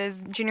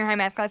classes, junior high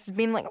math classes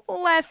being like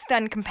less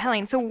than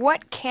compelling. So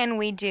what can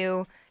we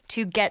do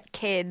to get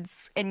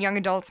kids and young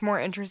adults more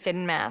interested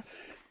in math?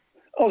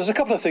 Oh, there's a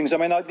couple of things. I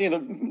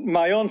mean,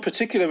 my own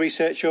particular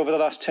research over the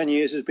last 10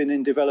 years has been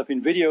in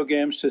developing video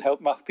games to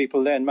help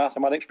people learn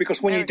mathematics,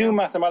 because when you do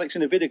mathematics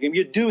in a video game,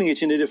 you're doing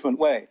it in a different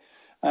way.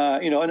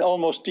 And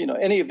almost,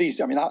 any of these,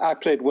 I mean, I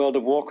played World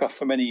of Warcraft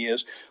for many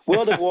years.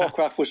 World of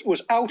Warcraft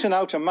was out and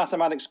out a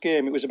mathematics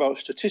game. It was about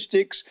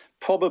statistics,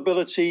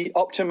 probability,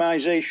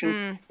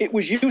 optimization. It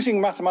was using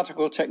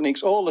mathematical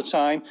techniques all the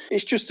time.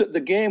 It's just that the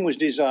game was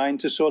designed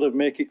to sort of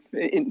make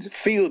it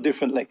feel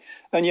differently.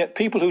 And yet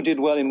people who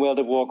did well in World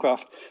of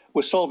Warcraft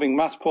were solving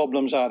math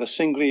problems either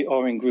singly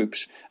or in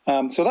groups.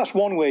 So that's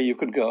one way you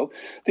could go.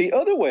 The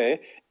other way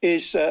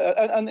is,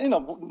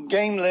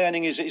 game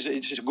learning is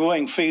a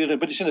growing field,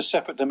 but it's in a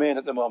separate domain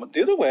at the moment.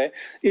 The other way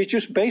is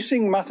just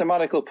basing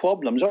mathematical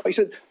problems.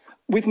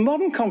 With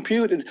modern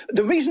computing,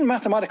 the reason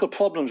mathematical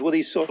problems were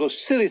these sort of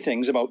silly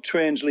things about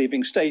trains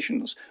leaving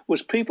stations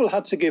was people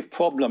had to give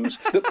problems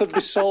that could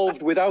be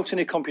solved without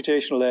any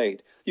computational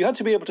aid. You had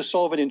to be able to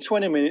solve it in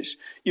 20 minutes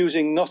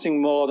using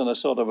nothing more than a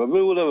sort of a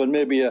ruler and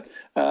maybe a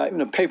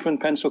paper and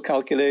pencil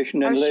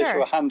calculation and later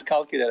a hand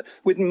calculator.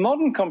 With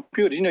modern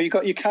computers,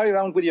 you carry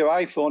around with your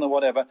iPhone or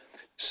whatever,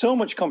 so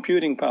much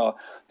computing power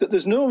that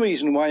there's no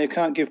reason why you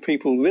can't give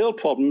people real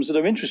problems that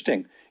are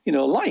interesting.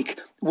 Like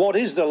what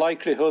is the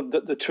likelihood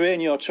that the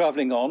train you're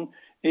traveling on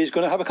is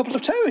going to have a couple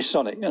of terrorists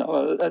on it?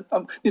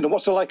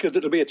 What's the likelihood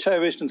that there'll be a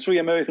terrorist and 3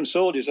 American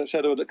soldiers,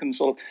 etc., that can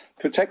sort of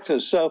protect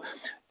us? So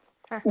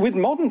with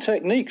modern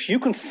techniques, you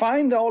can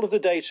find all of the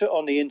data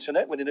on the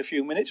internet within a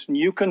few minutes, and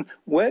you can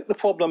work the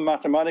problem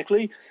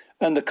mathematically,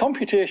 and the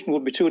computation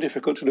would be too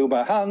difficult to do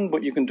by hand,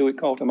 but you can do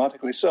it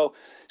automatically. So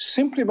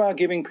simply by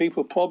giving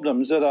people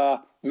problems that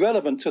are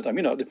relevant to them,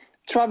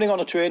 traveling on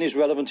a train is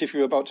relevant. If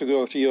you're about to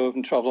go to Europe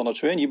and travel on a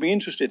train, you'd be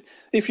interested.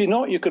 If you're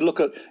not, you could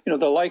look at,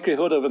 the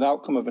likelihood of an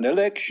outcome of an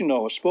election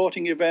or a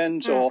sporting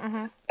event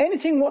or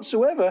anything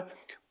whatsoever.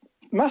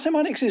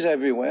 Mathematics is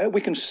everywhere.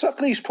 We can suck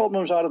these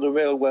problems out of the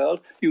real world,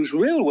 use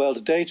real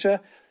world data,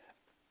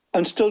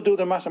 and still do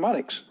the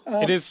mathematics.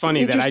 It is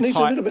funny that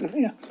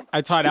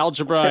I taught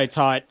algebra, I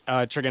taught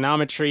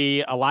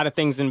trigonometry, a lot of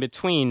things in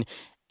between.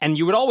 And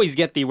you would always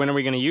get the, when are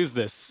we going to use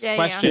this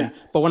question?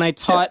 Yeah. But when I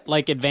taught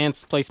like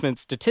advanced placement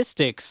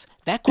statistics,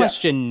 that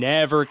question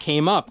never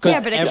came up.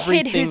 Yeah, but a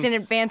kid who's in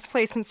advanced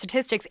placement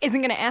statistics isn't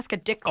going to ask a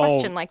dick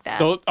question like that.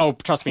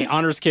 Trust me,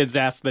 honors kids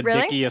ask the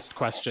Really? dickiest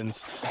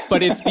questions.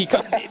 But it's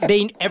because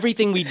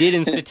everything we did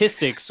in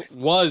statistics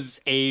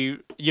was a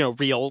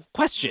real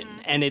question,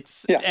 and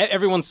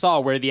everyone saw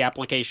where the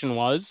application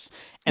was,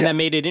 and that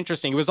made it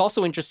interesting. It was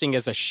also interesting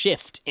as a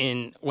shift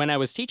in when I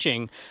was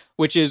teaching,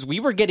 which is we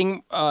were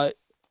getting.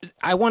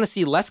 I want to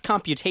see less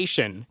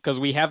computation because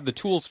we have the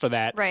tools for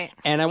that. Right.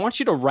 And I want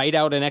you to write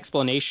out an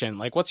explanation.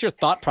 Like, what's your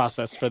thought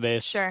process for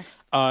this? Sure.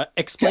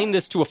 Explain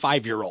this to a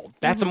 5-year-old.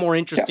 That's a more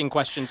interesting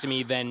question to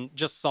me than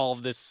just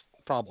solve this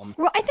problem.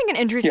 Well, I think an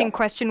interesting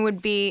question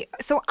would be,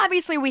 so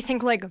obviously we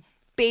think like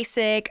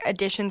basic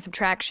addition,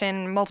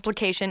 subtraction,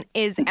 multiplication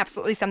is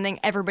absolutely something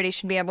everybody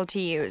should be able to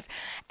use.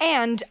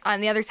 And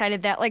on the other side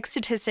of that, like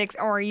statistics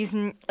or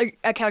using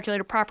a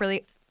calculator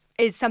properly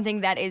is something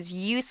that is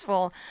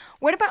useful.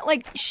 What about,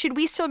 like, should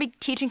we still be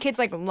teaching kids,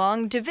 like,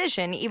 long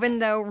division, even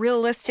though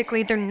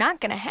realistically they're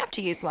not going to have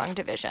to use long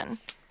division?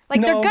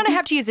 Like, they're going to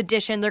have to use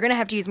addition. They're going to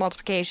have to use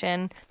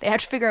multiplication. They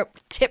have to figure out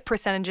tip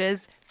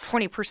percentages,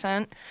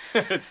 20%.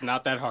 It's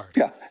not that hard.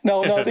 Yeah.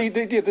 No.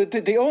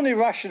 The only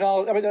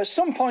rationale, I mean, at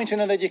some point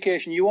in an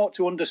education, you ought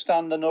to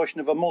understand the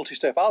notion of a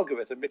multi-step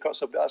algorithm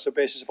because that's the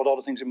basis of a lot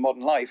of things in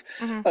modern life.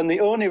 Mm-hmm. And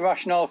the only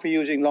rationale for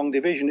using long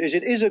division is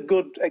it is a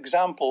good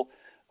example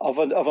of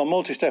a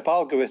multi-step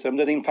algorithm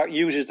that in fact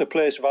uses the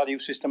place value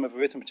system of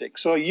arithmetic.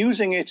 So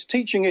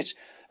teaching it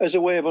as a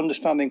way of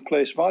understanding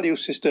place value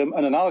system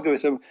and an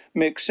algorithm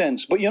makes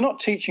sense. But you're not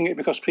teaching it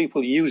because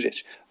people use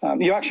it.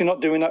 You're actually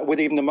not doing that with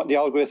even the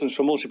algorithms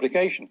for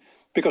multiplication.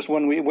 Because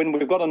when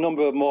we've got a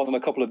number of more than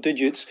a couple of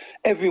digits,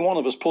 every one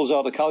of us pulls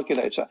out a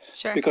calculator.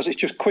 Sure. Because it's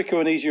just quicker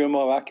and easier and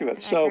more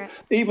accurate. So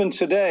even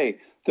today,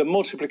 the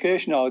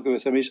multiplication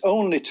algorithm is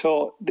only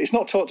taught, it's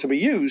not taught to be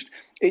used,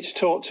 it's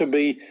taught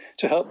to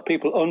help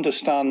people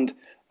understand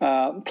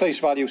place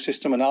value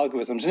system and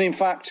algorithms. And in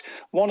fact,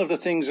 one of the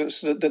things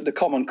that the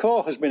Common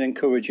Core has been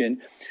encouraging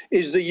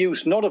is the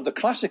use not of the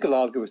classical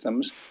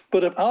algorithms,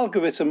 but of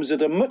algorithms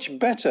that are much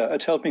better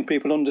at helping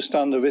people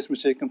understand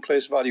arithmetic and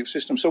place value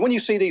systems. So when you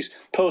see these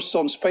posts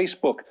on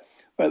Facebook,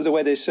 the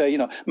way they say,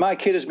 my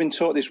kid has been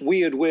taught this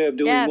weird way of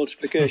doing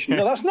multiplication.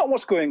 No, that's not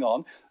what's going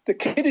on. The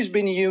kid has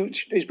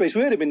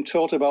really been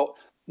taught about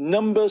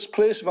numbers,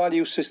 place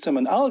value system,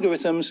 and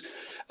algorithms.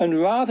 And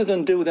rather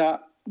than do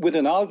that with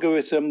an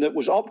algorithm that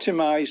was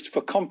optimized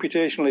for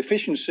computational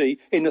efficiency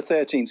in the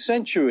 13th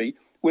century,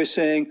 we're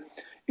saying,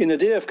 in the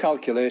day of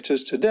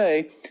calculators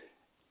today,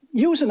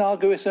 use an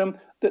algorithm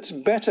that's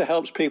better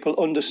helps people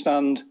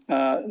understand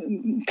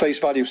place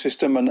value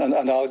system and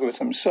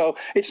algorithms. So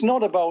it's no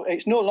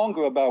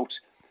longer about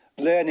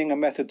learning a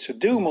method to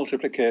do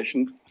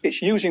multiplication. It's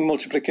using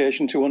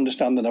multiplication to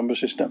understand the number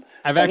system.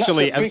 I've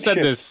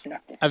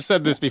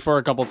said this before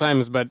a couple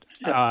times, but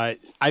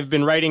I've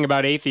been writing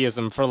about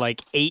atheism for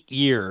like 8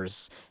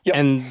 years. Yep.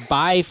 And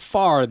by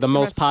far the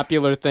most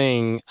popular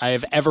thing I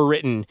have ever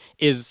written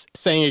is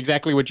saying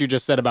exactly what you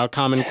just said about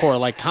Common Core.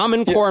 Like,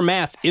 Common Core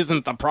math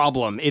isn't the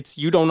problem. It's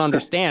you don't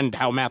understand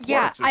how math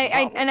works.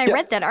 I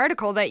read that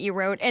article that you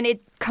wrote, and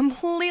it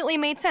completely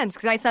made sense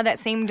because I saw that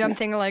same dumb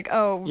thing like,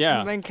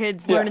 my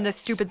kid's learning this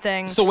stupid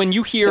thing. So when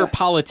you hear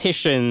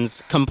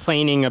politicians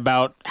complaining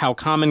about how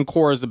Common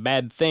Core is a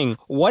bad thing,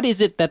 what is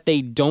it that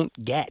they don't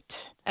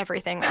get?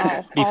 Everything,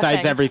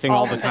 besides everything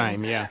all the things.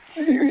 time, yeah.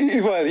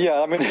 Well,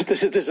 yeah, I mean,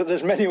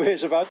 there's many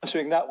ways of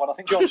answering that one. I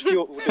think John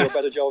Stewart would do a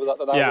better job of that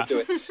than I would do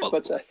it.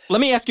 But, let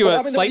me ask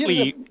you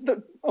slightly...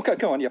 Okay,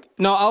 go on, yeah.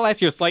 No, I'll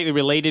ask you a slightly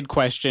related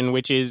question,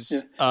 which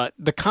is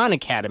the Khan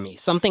Academy,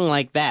 something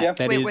like that. Yeah.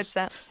 That is what's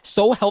that?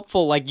 So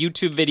helpful, like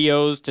YouTube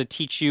videos to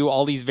teach you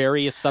all these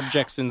various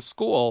subjects in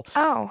school.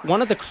 Oh.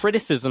 One of the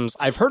criticisms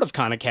I've heard of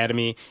Khan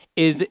Academy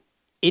is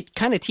it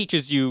kind of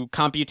teaches you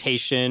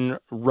computation,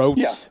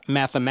 rote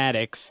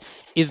mathematics.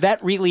 Is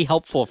that really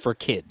helpful for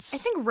kids? I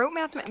think rote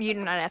mathematics, you're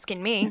not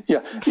asking me.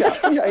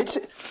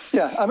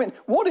 I mean,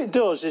 what it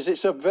does is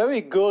it's a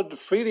very good,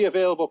 freely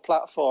available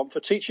platform for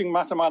teaching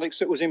mathematics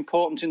that was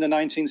important in the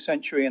 19th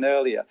century and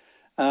earlier,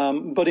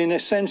 but in a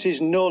sense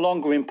is no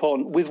longer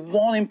important, with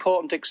one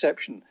important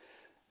exception.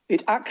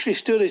 It actually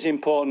still is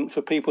important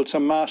for people to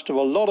master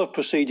a lot of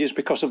procedures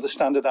because of the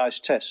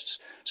standardized tests.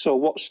 So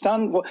what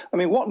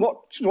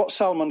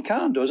Salman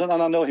Khan does, and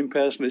I know him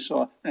personally,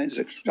 so I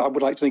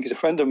would like to think he's a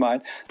friend of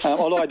mine,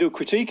 although I do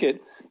critique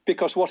it,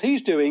 because what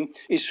he's doing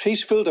is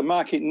he's filled a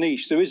market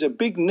niche. There is a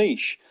big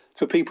niche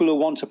for people who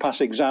want to pass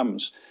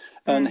exams.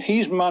 And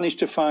he's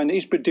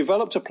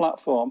developed a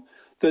platform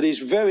that is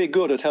very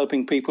good at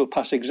helping people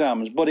pass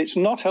exams, but it's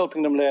not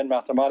helping them learn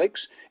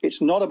mathematics.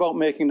 It's not about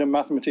making them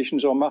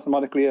mathematicians or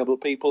mathematically able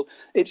people.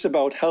 It's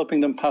about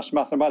helping them pass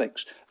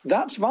mathematics.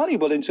 That's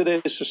valuable in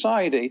today's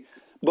society,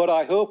 but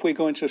I hope we're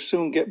going to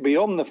soon get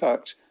beyond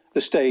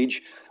the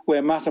stage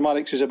where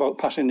mathematics is about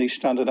passing these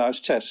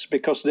standardized tests,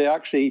 because they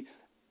actually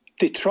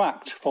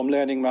detract from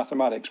learning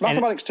mathematics.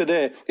 Mathematics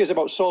today is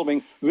about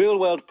solving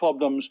real-world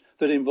problems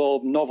that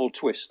involve novel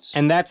twists.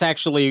 And that's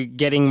actually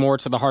getting more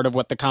to the heart of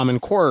what the Common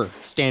Core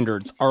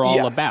standards are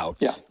all about.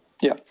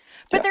 Yeah.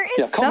 But there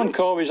is Common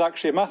Core is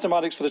actually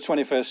mathematics for the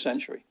 21st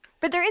century.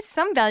 But there is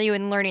some value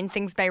in learning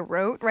things by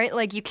rote, right?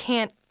 Like, you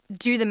can't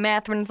do the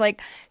math when it's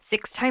like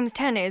 6 times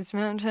 10 is...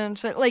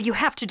 Like, you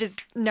have to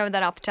just know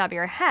that off the top of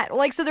your head.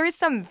 Like, so there is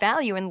some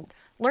value in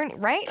learning,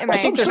 right? Am I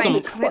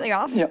completely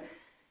off?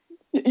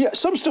 Yeah,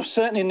 some stuff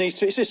certainly needs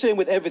to... It's the same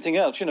with everything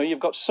else. You know, you've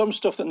got some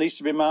stuff that needs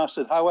to be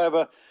mastered.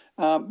 However,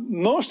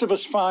 most of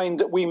us find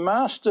that we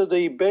master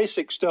the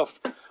basic stuff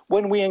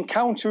when we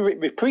encounter it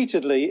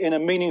repeatedly in a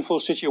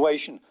meaningful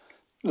situation.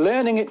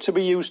 Learning it to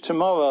be used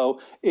tomorrow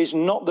is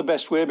not the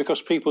best way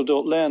because people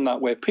don't learn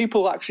that way.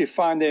 People actually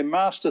find they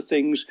master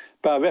things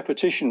by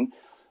repetition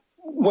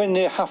when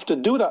they have to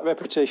do that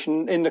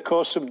repetition in the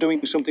course of doing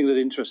something that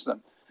interests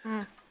them.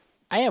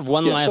 I have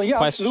one last question.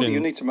 Absolutely, you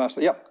need to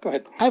master. Yeah, go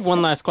ahead. I have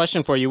one last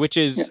question for you, which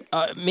is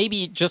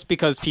maybe just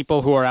because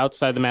people who are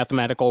outside the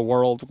mathematical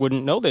world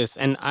wouldn't know this,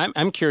 and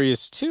I'm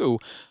curious too.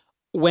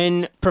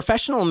 When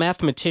professional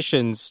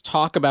mathematicians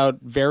talk about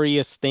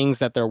various things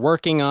that they're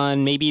working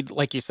on, maybe,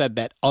 like you said,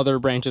 that other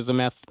branches of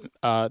math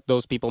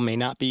those people may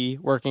not be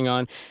working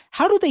on,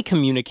 how do they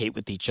communicate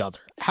with each other?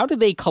 How do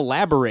they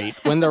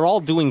collaborate when they're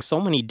all doing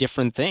so many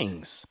different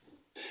things?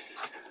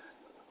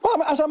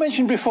 Well, as I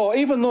mentioned before,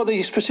 even though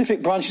the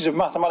specific branches of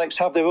mathematics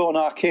have their own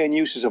arcane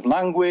uses of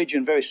language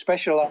and very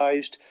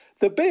specialized,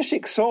 the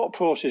basic thought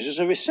processes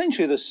are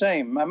essentially the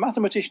same. A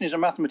mathematician is a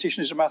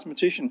mathematician is a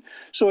mathematician.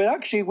 So it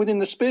actually, within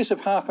the space of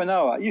half an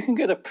hour, you can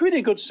get a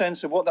pretty good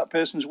sense of what that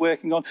person's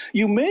working on.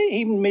 You may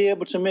even be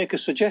able to make a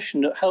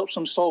suggestion that helps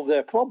them solve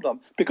their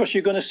problem because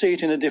you're going to see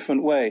it in a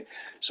different way.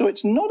 So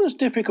it's not as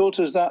difficult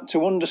as that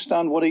to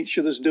understand what each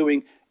other's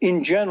doing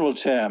in general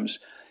terms.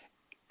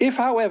 If,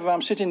 however,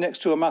 I'm sitting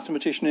next to a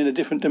mathematician in a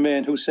different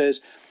domain who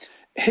says,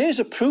 here's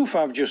a proof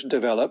I've just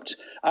developed,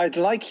 I'd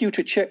like you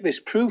to check this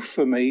proof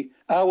for me,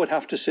 I would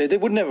have to say, they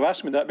would never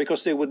ask me that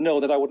because they would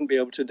know that I wouldn't be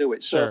able to do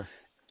it. So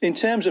in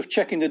terms of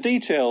checking the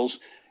details,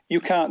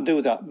 you can't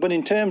do that. But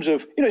in terms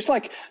of, it's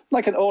like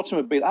an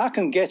automobile. I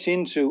can get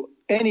into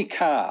any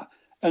car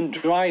and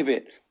drive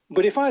it.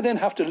 But if I then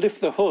have to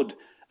lift the hood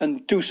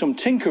and do some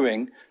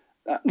tinkering,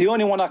 the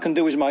only one I can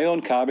do is my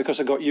own car because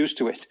I got used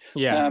to it.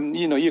 Yeah.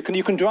 You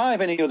can drive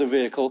any other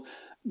vehicle,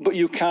 but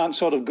you can't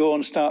sort of go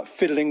and start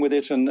fiddling with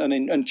it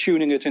and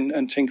tuning it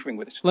and tinkering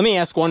with it. Let me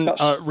ask one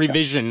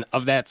revision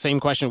of that same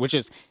question, which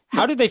is,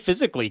 how do they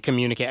physically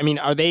communicate? I mean,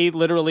 are they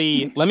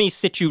literally, let me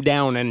sit you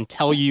down and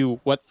tell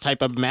you what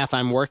type of math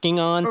I'm working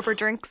on? Over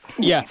drinks?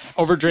 Yeah,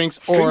 over drinks.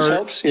 Or drinks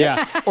helps,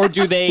 yeah. Or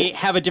do they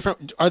have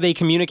are they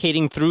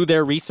communicating through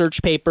their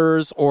research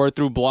papers or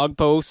through blog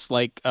posts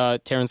like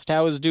Terence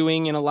Tao is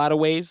doing in a lot of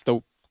ways,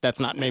 though that's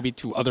not maybe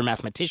to other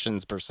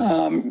mathematicians per se?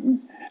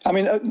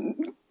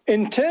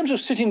 In terms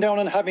of sitting down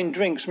and having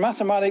drinks,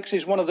 mathematics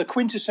is one of the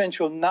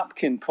quintessential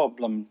napkin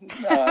problem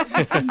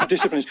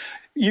disciplines.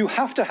 You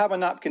have to have a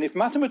napkin. If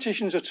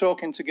mathematicians are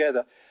talking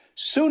together,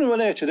 sooner or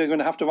later they're going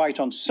to have to write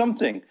on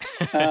something.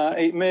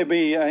 It may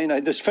be,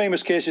 there's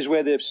famous cases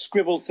where they've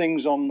scribbled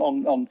things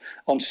on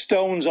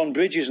stones on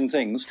bridges and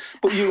things,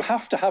 but you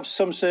have to have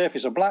some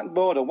surface, a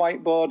blackboard, a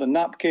whiteboard, a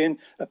napkin,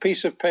 a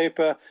piece of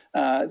paper,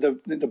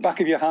 the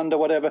back of your hand or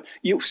whatever.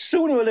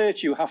 Sooner or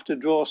later you have to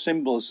draw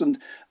symbols. And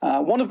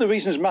one of the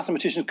reasons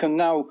mathematicians can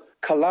now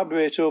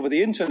collaborate over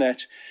the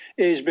internet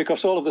is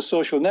because all of the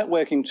social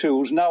networking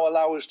tools now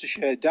allow us to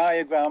share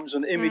diagrams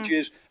and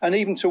images and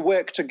even to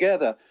work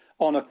together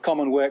on a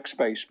common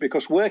workspace,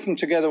 because working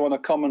together on a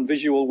common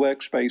visual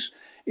workspace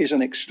is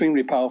an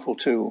extremely powerful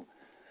tool.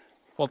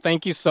 Well,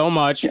 thank you so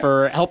much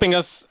for helping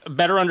us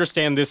better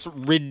understand this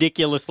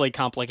ridiculously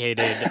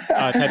complicated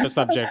type of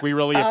subject. We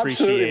really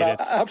appreciate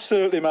it.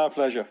 Absolutely, my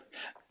pleasure.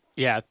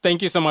 Yeah,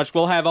 thank you so much.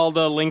 We'll have all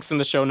the links in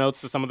the show notes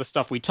to some of the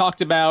stuff we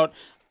talked about.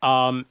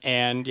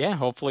 And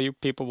hopefully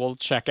people will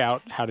check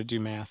out how to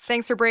do math.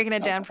 Thanks for breaking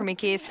it down for me,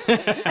 Keith.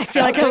 I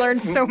feel like I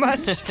learned so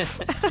much.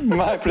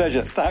 My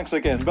pleasure. Thanks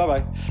again.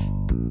 Bye-bye.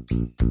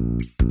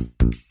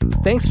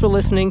 Thanks for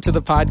listening to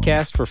the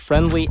podcast for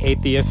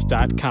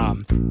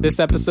FriendlyAtheist.com. This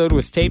episode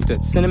was taped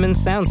at Cinnamon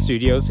Sound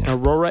Studios in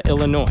Aurora,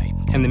 Illinois,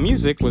 and the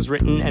music was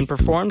written and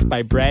performed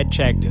by Brad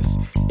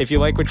Chagdis. If you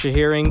like what you're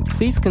hearing,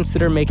 please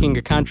consider making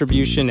a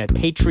contribution at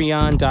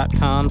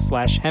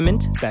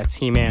patreon.com/Hemant, that's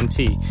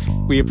He-Man-T.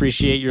 We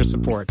appreciate your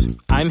support.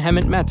 I'm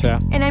Hemant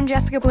Mehta. And I'm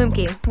Jessica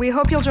Blumke. We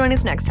hope you'll join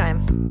us next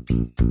time.